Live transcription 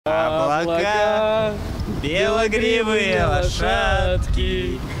облака, белогривые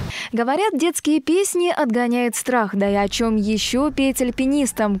лошадки. Говорят, детские песни отгоняют страх. Да и о чем еще петь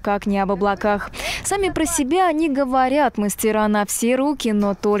альпинистам, как не об облаках. Сами про себя они говорят, мастера на все руки,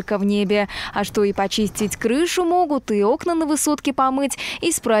 но только в небе. А что и почистить крышу могут, и окна на высотке помыть,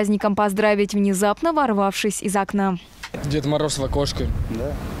 и с праздником поздравить, внезапно ворвавшись из окна. Дед Мороз в окошко.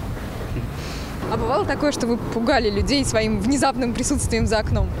 Да. А бывало такое, что вы пугали людей своим внезапным присутствием за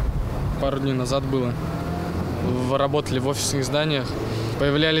окном? Пару дней назад было. Работали в офисных зданиях.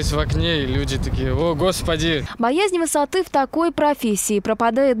 Появлялись в окне, и люди такие: «О, Господи!» Боязнь высоты в такой профессии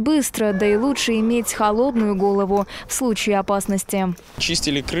пропадает быстро, да и лучше иметь холодную голову в случае опасности.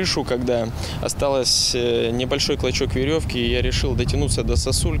 Чистили крышу, когда осталось небольшой клочок веревки, и я решил дотянуться до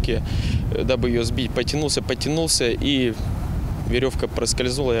сосульки, дабы ее сбить. Потянулся, и веревка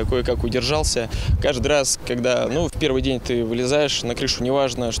проскользнула, я кое-как удержался. Каждый раз, когда, в первый день ты вылезаешь на крышу,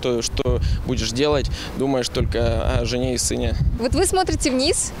 неважно, что будешь делать, думаешь только о жене и сыне. Вот вы смотрите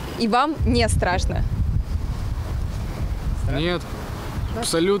вниз, и вам не страшно? Нет,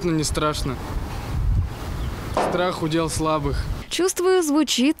 абсолютно не страшно. Страх удел слабых. Чувствую,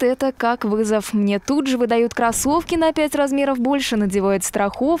 звучит это как вызов. Мне тут же выдают кроссовки на 5 размеров больше, надевают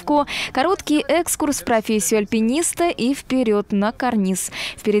страховку, короткий экскурс в профессию альпиниста и вперед на карниз.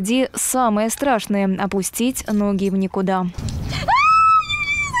 Впереди самое страшное – опустить ноги в никуда.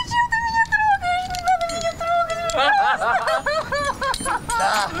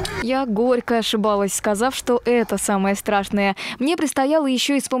 Я горько ошибалась, сказав, что это самое страшное. Мне предстояло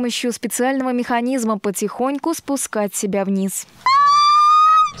еще и с помощью специального механизма потихоньку спускать себя вниз.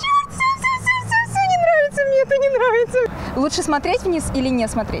 Мне это не нравится. Лучше смотреть вниз или не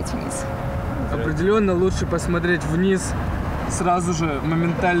смотреть вниз? Определенно лучше посмотреть вниз, сразу же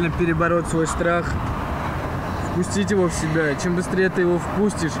моментально перебороть свой страх, впустить его в себя. Чем быстрее ты его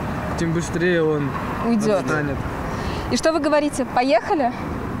впустишь, тем быстрее он уйдет. Отстанет. И что вы говорите? Поехали?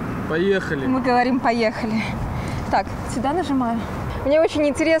 Поехали. Мы говорим «поехали». Так, сюда нажимаю. Мне очень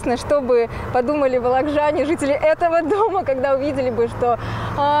интересно, что бы подумали вологжане, жители этого дома, когда увидели бы, что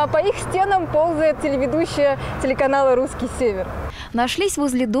по их стенам ползает телеведущая телеканала «Русский Север». Нашлись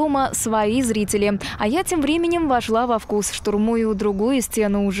возле дома свои зрители. А я тем временем вошла во вкус, штурмую другую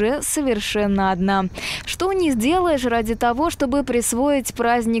стену, уже совершенно одна. Что не сделаешь ради того, чтобы присвоить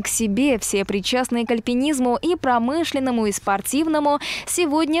праздник себе. Все причастные к альпинизму и промышленному, и спортивному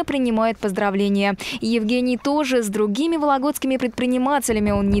сегодня принимают поздравления. И Евгений тоже с другими вологодскими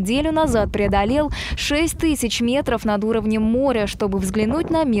предпринимателями. Он неделю назад преодолел 6000 метров над уровнем моря, чтобы взглянуть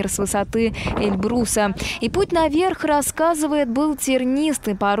на мир с высоты Эльбруса. И путь наверх, рассказывает, был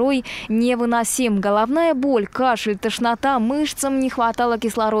тернистый, порой невыносим. Головная боль, кашель, тошнота, мышцам не хватало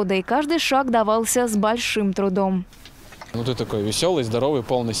кислорода, и каждый шаг давался с большим трудом. Ну, ты такой веселый, здоровый,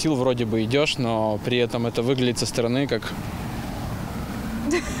 полный сил, вроде бы идешь, но при этом это выглядит со стороны как...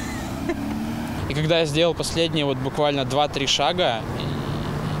 И когда я сделал последние буквально 2-3 шага,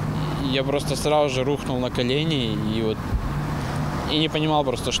 я просто сразу же рухнул на колени и не понимал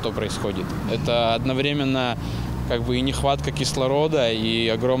просто, что происходит. Это одновременно и нехватка кислорода, и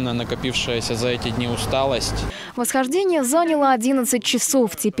огромная накопившаяся за эти дни усталость. Восхождение заняло 11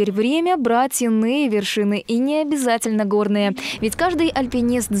 часов. Теперь время брать иные вершины, и не обязательно горные. Ведь каждый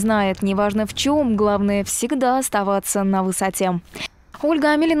альпинист знает, неважно в чем, главное всегда оставаться на высоте.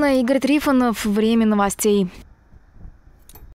 Ольга Амелина, Игорь Трифонов. Время новостей.